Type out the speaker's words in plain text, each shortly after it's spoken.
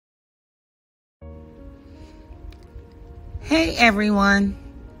Hey everyone,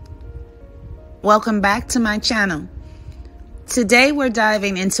 welcome back to my channel. Today we're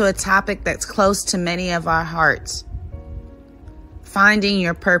diving into a topic that's close to many of our hearts: finding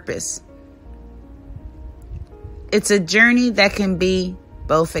your purpose. It's a journey that can be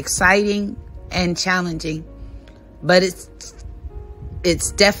both exciting and challenging, but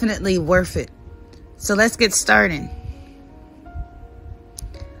it's definitely worth it. So let's get started.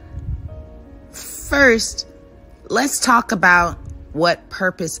 First, let's talk about what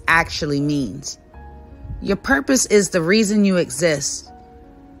purpose actually means. Your purpose is the reason you exist,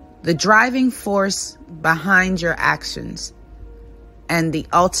 the driving force behind your actions, and the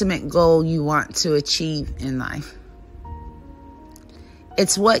ultimate goal you want to achieve in life.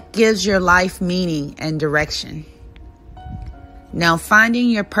 It's what gives your life meaning and direction. Now, finding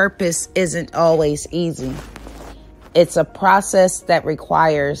your purpose isn't always easy. It's a process that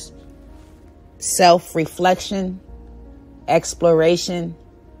requires self-reflection, exploration,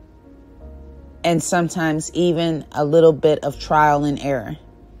 and sometimes even a little bit of trial and error.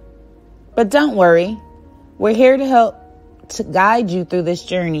 But don't worry, we're here to help to guide you through this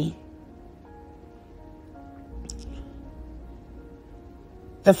journey.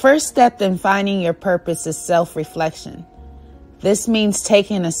 The first step in finding your purpose is self-reflection. This means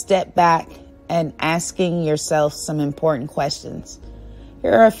taking a step back and asking yourself some important questions.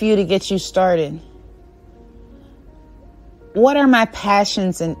 Here are a few to get you started. What are my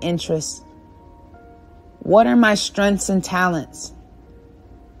passions and interests? What are my strengths and talents?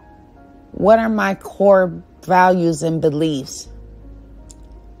 What are my core values and beliefs?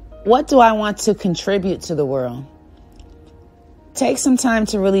 What do I want to contribute to the world? Take some time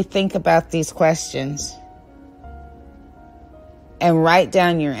to really think about these questions and write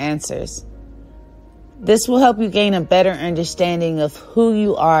down your answers. This will help you gain a better understanding of who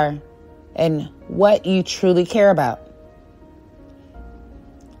you are and what you truly care about.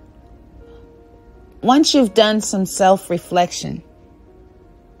 Once you've done some self-reflection,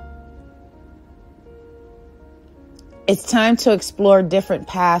 it's time to explore different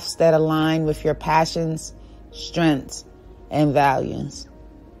paths that align with your passions, strengths, and values.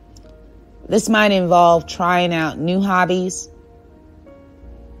 This might involve trying out new hobbies,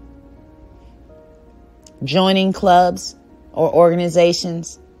 joining clubs or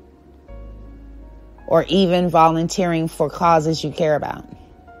organizations, or even volunteering for causes you care about.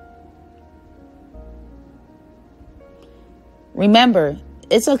 Remember,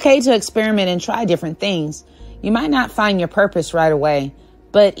 it's okay to experiment and try different things. You might not find your purpose right away,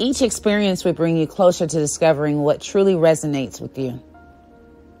 but each experience will bring you closer to discovering what truly resonates with you.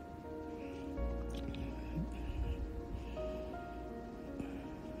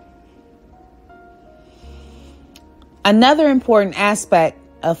 Another important aspect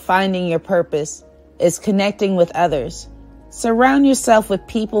of finding your purpose is connecting with others. Surround yourself with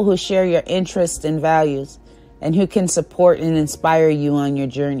people who share your interests and values and who can support and inspire you on your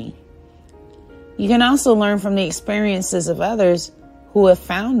journey. You can also learn from the experiences of others who have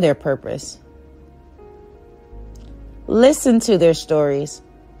found their purpose. Listen to their stories.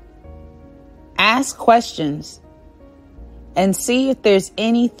 Ask questions and see if there's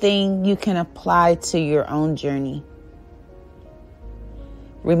anything you can apply to your own journey.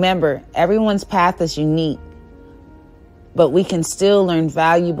 Remember, everyone's path is unique, but we can still learn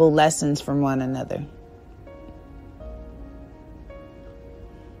valuable lessons from one another.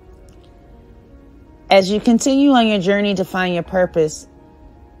 As you continue on your journey to find your purpose,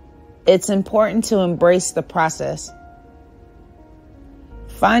 it's important to embrace the process.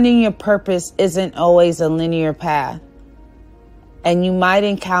 Finding your purpose isn't always a linear path, and you might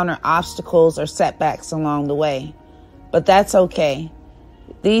encounter obstacles or setbacks along the way, but that's okay.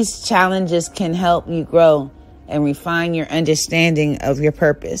 These challenges can help you grow and refine your understanding of your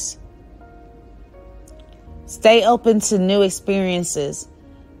purpose. Stay open to new experiences.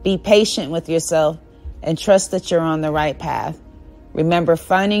 Be patient with yourself and trust that you're on the right path. Remember,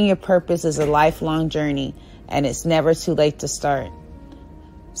 finding your purpose is a lifelong journey, and it's never too late to start.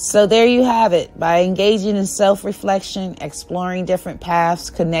 So there you have it. By engaging in self-reflection, exploring different paths,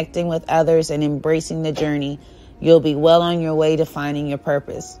 connecting with others, and embracing the journey, you'll be well on your way to finding your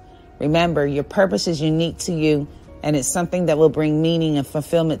purpose. Remember, your purpose is unique to you, and it's something that will bring meaning and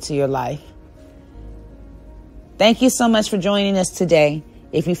fulfillment to your life. Thank you so much for joining us today.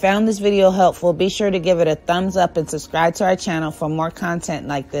 If you found this video helpful, be sure to give it a thumbs up and subscribe to our channel for more content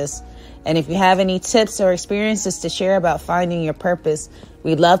like this. And if you have any tips or experiences to share about finding your purpose,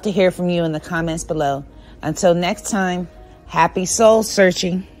 we'd love to hear from you in the comments below. Until next time, happy soul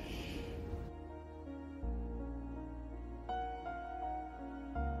searching.